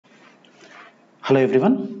Hello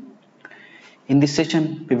everyone. In this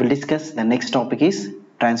session we will discuss the next topic is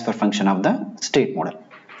transfer function of the state model.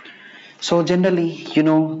 So generally you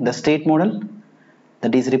know the state model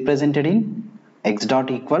that is represented in x dot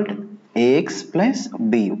equal to ax plus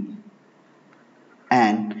bu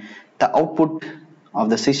and the output of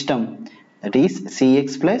the system that is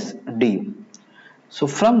cx plus du. So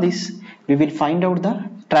from this we will find out the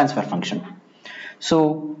transfer function.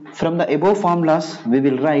 So from the above formulas we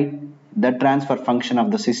will write the transfer function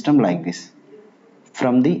of the system like this.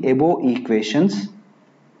 From the above equations,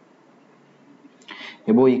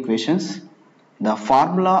 the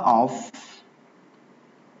formula of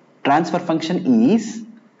transfer function is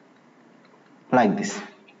like this.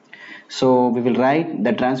 So we will write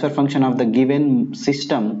the transfer function of the given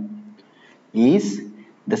system is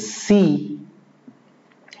the C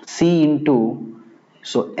into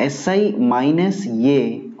Si minus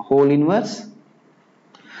A whole inverse.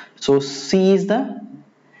 So C is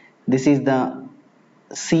this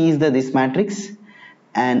matrix,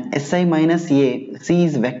 and Si minus A, C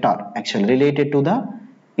is vector actually related to the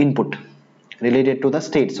input, related to the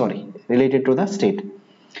state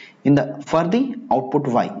in the for the output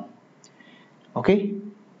Y, okay,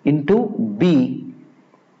 into B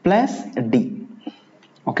plus D,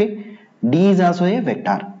 okay. D is also a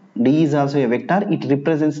vector, it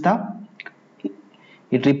represents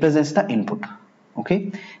the input,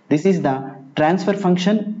 okay. This is the transfer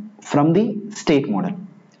function from the state model.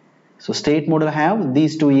 So state model have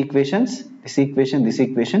these two equations, this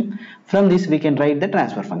equation. From this we can write the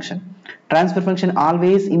transfer function. Transfer function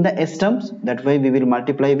always in the S terms, that way we will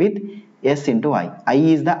multiply with S into I. I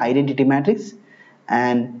is the identity matrix,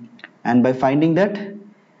 and by finding that,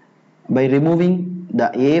 by removing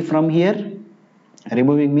the A from here,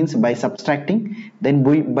 removing means by subtracting, then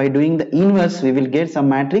by doing the inverse we will get some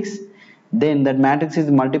matrix. Then that matrix is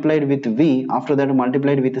multiplied with V, after that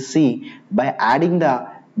multiplied with C. By adding the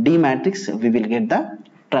D matrix we will get the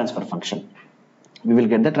transfer function.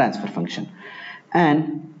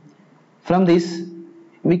 And from this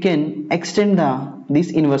we can extend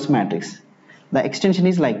this inverse matrix. The extension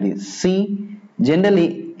is like this. See,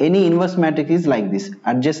 generally any inverse matrix is like this: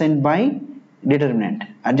 adjacent by determinant,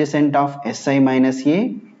 adjacent of Si minus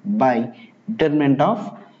A by determinant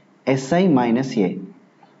of Si minus A.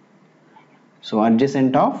 So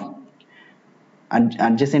adjacent of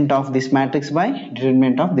this matrix by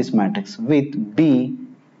determinant of this matrix with B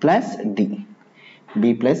plus D.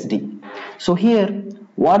 So here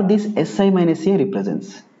what this Si minus A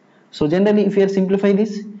represents. So generally if you simplify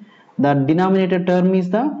this, the denominator term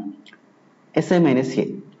is the Si minus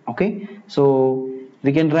A, okay. So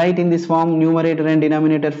we can write in this form, numerator and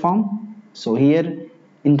denominator form. So here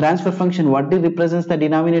in transfer function, what represents the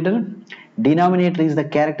denominator? Denominator is the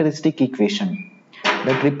characteristic equation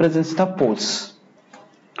that represents the poles.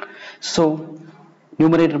 So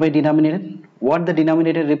numerator by denominator, what the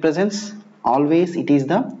denominator represents? Always it is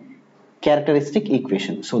the characteristic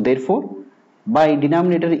equation. So therefore by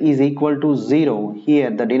denominator is equal to 0, here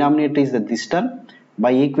the denominator is this term.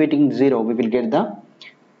 By equating 0 we will get the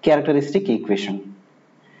characteristic equation.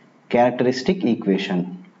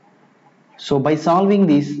 So by solving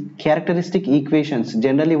these characteristic equations,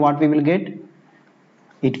 generally what we will get?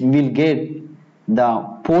 It will get the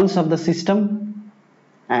poles of the system,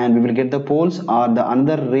 and we will get the poles, or the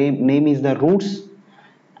another name is the roots,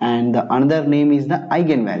 and the another name is the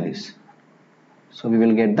eigenvalues. So we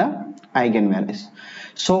will get the eigenvalues.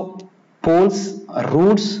 So poles,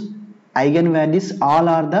 roots, eigenvalues, all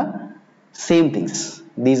are the same things.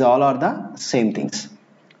 These all are the same things,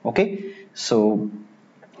 okay. So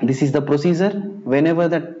this is the procedure whenever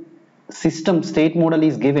the system state model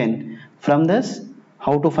is given. From this,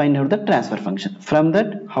 how to find out the transfer function, from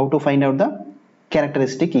that how to find out the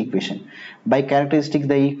characteristic equation. By characteristic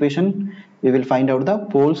the equation we will find out the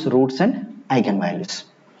poles, roots and eigenvalues.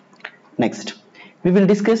 Next we will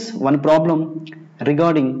discuss one problem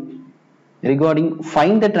regarding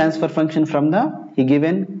find the transfer function from the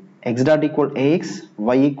given x dot equal ax,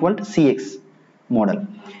 y equal cx model.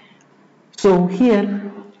 So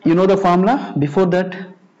here you know the formula. Before that,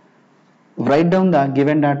 write down the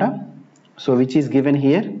given data. So which is given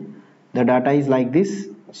here, the data is like this.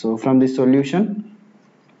 So from this solution,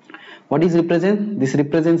 what is represent? This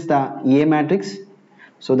represents the A matrix.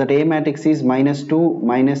 So that A matrix is -2,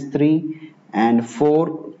 -3 and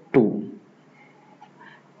 4, 2.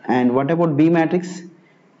 And what about B matrix?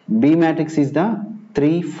 B matrix is the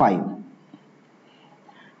 3, 5.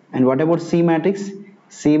 And what about C matrix?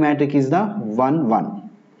 C matrix is the 1, 1.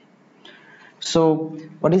 So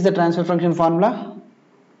what is the transfer function formula?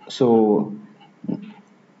 So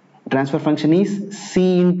transfer function is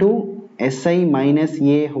C into Si minus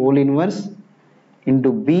A whole inverse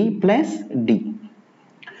into B plus D.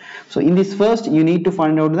 So in this first you need to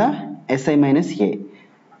find out the Si minus A.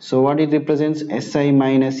 So what it represents? Si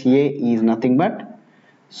minus A is nothing but,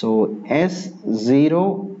 so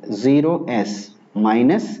S0 0 S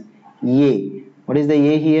minus A. What is the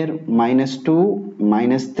A here? Minus 2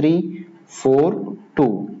 minus 3 4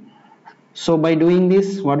 2. So by doing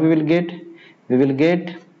this, what we will get? We will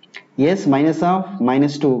get S minus of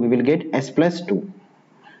minus 2, we will get S plus 2.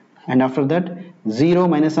 And after that 0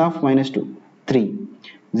 minus of minus 2, 3.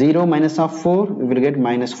 0 minus of 4, we will get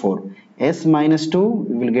minus 4. S minus 2,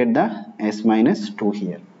 we will get the S minus 2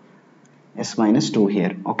 here. S minus 2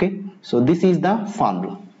 here. Okay. So this is the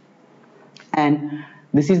formula. And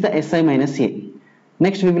this is the Si minus A.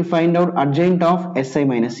 Next we will find out adjoint of Si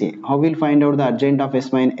minus A. How we will find out the adjoint of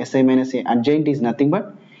Si minus A? Adjoint is nothing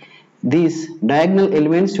but these diagonal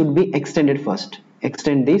elements should be extended first.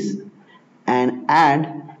 Extend this and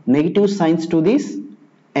add negative signs to these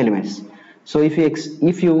elements. So if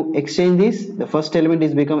you exchange this, the first element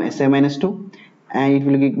is become Si minus 2 and it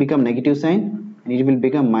will become negative sign and it will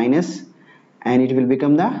become minus and it will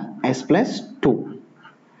become the S plus 2,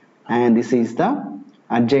 and this is the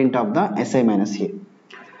adjoint of the Si minus A.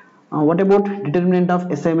 What about determinant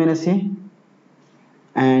of Si minus A?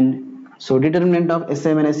 And so determinant of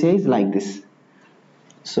Si minus A is like this.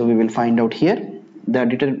 So we will find out here the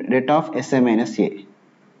rate of Si minus A.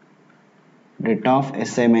 Rate of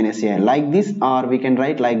Si minus A like this, or we can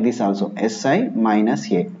write like this also, Si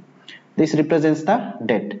minus A. This represents the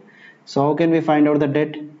debt. So how can we find out the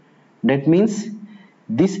debt? Debt means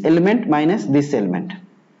this element minus this element.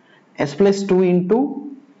 S plus 2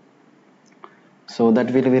 into, so that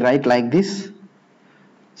will be write like this.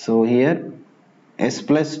 So here S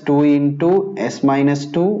plus 2 into S minus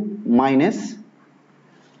 2 minus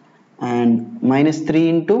and minus 3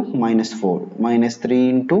 into minus 4, minus 3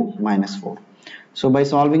 into minus 4. So by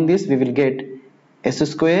solving this we will get S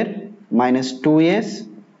square minus 2S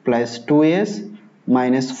plus 2S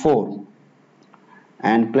minus 4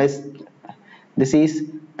 and plus this is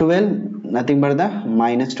 12, nothing but the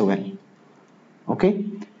minus 12. Okay,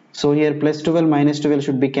 so here plus 12 minus 12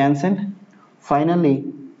 should be cancelled. Finally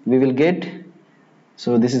we will get,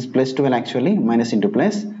 so this is plus 12 actually, minus into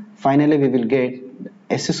plus. Finally we will get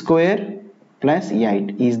S square plus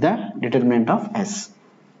 8 is the determinant of S.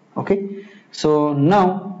 Okay, so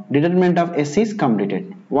now determinant of S is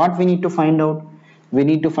completed. What we need to find out? We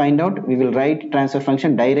need to find out, we will write transfer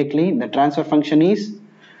function directly. The transfer function is,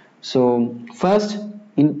 so first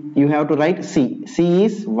you have to write C. C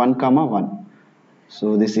is 1 comma 1.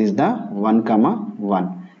 So this is the 1 comma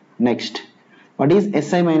 1. Next, what is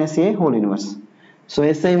Si minus A whole inverse? So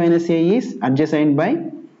Si minus A is adjacent by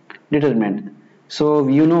determinant. So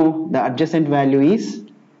you know the adjacent value is,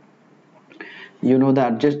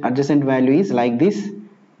 adjacent value is like this.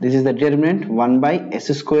 This is the determinant 1 by S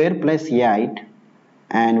square plus 8.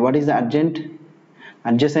 And what is the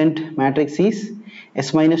adjacent matrix is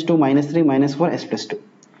S minus 2 minus 3 minus 4 S plus 2.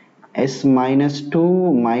 S minus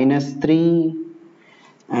 2 minus 3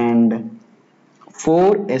 and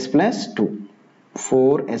 4 S plus 2.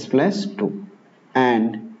 4 S plus 2.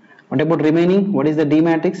 And what about remaining? What is the D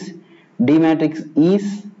matrix? D matrix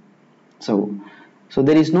is, so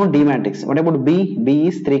there is no D matrix. What about B? B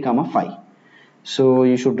is 3 comma 5. So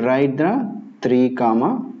you should write the 3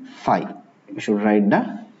 comma 5. You should write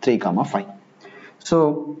the 3 comma 5.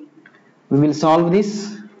 So we will solve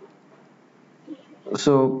this.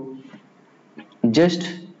 So just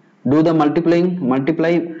do the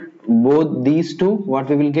multiply both these two. What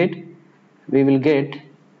we will get? We will get,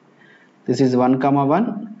 this is 1 comma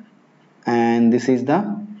 1 and this is the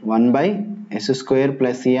 1 by S square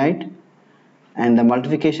plus 8, and the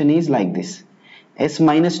multiplication is like this. S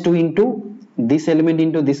minus 2 into this element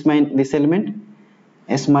into this element.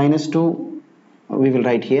 S minus 2 we will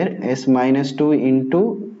write here, S minus 2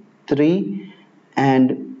 into 3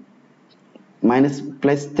 and minus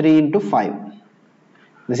plus 3 into 5.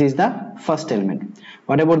 This is the first element.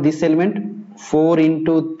 What about this element? 4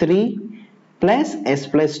 into 3 plus S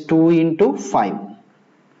plus 2 into 5.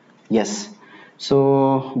 Yes.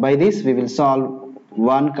 So by this we will solve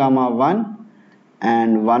 1 comma 1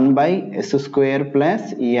 and 1 by S square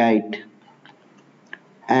plus 8.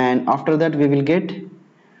 And after that we will get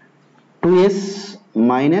 2S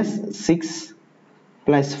minus 6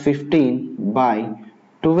 plus 15 by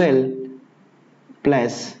 12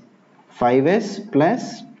 plus 5S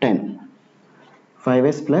plus 10.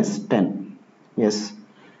 5S plus 10. Yes.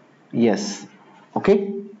 Yes.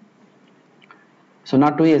 Okay. So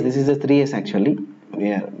not 2S, this is a 3S actually.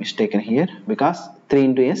 We are mistaken here because 3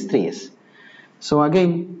 into S, 3S. So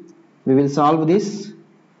again we will solve this.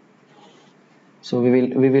 So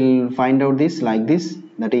we will find out this like this,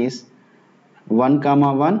 that is 1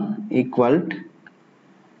 comma 1 equal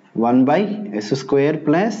 1 by s square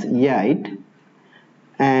plus 8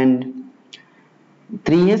 and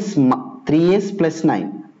 3s plus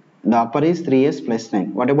 9. The upper is 3s plus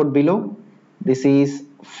 9. What about below? This is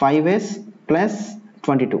 5s plus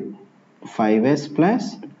 22. 5s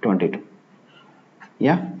plus 22.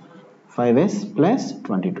 Yeah, 5s plus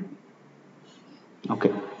 22.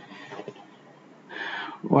 Okay.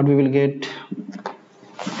 What we will get?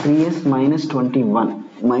 3s minus 21.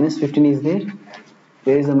 Minus 15 is there.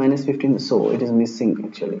 Where is the minus 15? So it is missing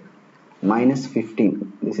actually. Minus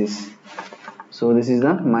 15. This is. So this is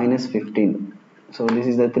the minus 15. So this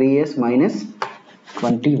is the 3s minus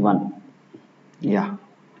 21. Yeah.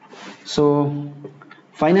 So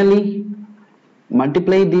finally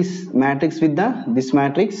multiply this matrix with this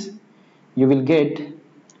matrix. You will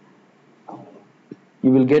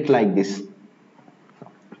get like this.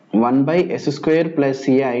 1 by s square plus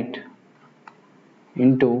 8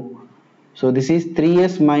 into, so this is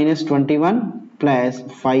 3s minus 21 plus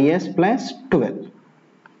 5s plus 12.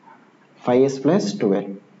 5s plus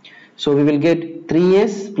 12. So we will get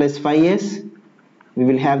 3s plus 5s, we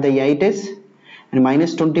will have the 8s, and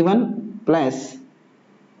minus 21 plus,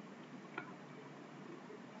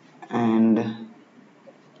 and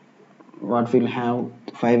what will have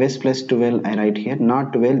 5s plus 12, I write here,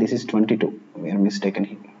 not 12, this is 22, we are mistaken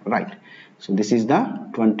here, right. So this is the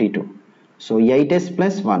 22. So 8s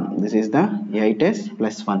plus 1, this is the 8s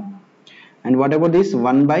plus 1. And what about this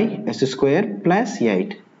 1 by s square plus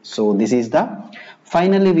 8? So this is the,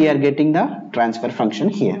 finally we are getting the transfer function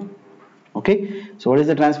here. Okay, so what is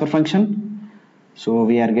the transfer function? So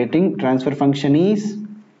we are getting transfer function is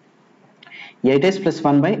 8s plus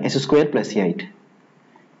 1 by s square plus 8.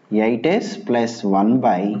 8s plus 1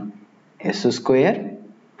 by s square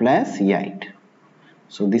plus 8.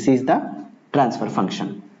 So this is the transfer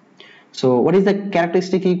function. So what is the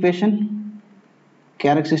characteristic equation?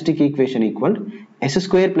 Characteristic equation equal s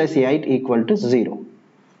square plus 8 equal to 0.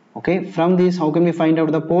 Okay, from this how can we find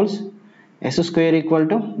out the poles? S square equal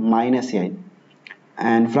to minus 8,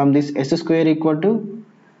 and from this s square equal to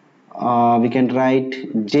we can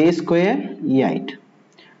write j square 8.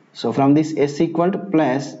 So from this s equal to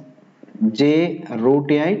plus j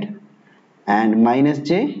root 8 and minus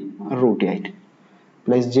j root 8,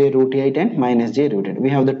 plus j root 8 and minus j root 8. We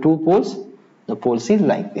have the two poles. The poles is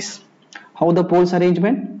like this. How the poles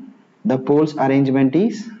arrangement? The poles arrangement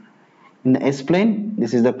is in the s plane.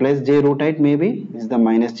 This is the plus j root 8 maybe. This is the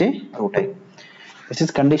minus j root 8. This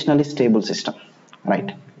is conditionally stable system,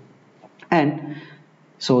 right? And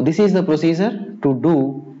so this is the procedure to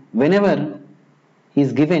do whenever he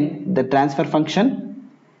is given the transfer function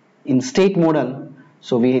in state model.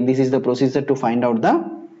 So this is the procedure to find out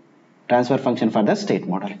the transfer function for the state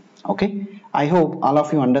model. Okay, I hope all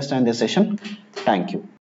of you understand this session. Thank you.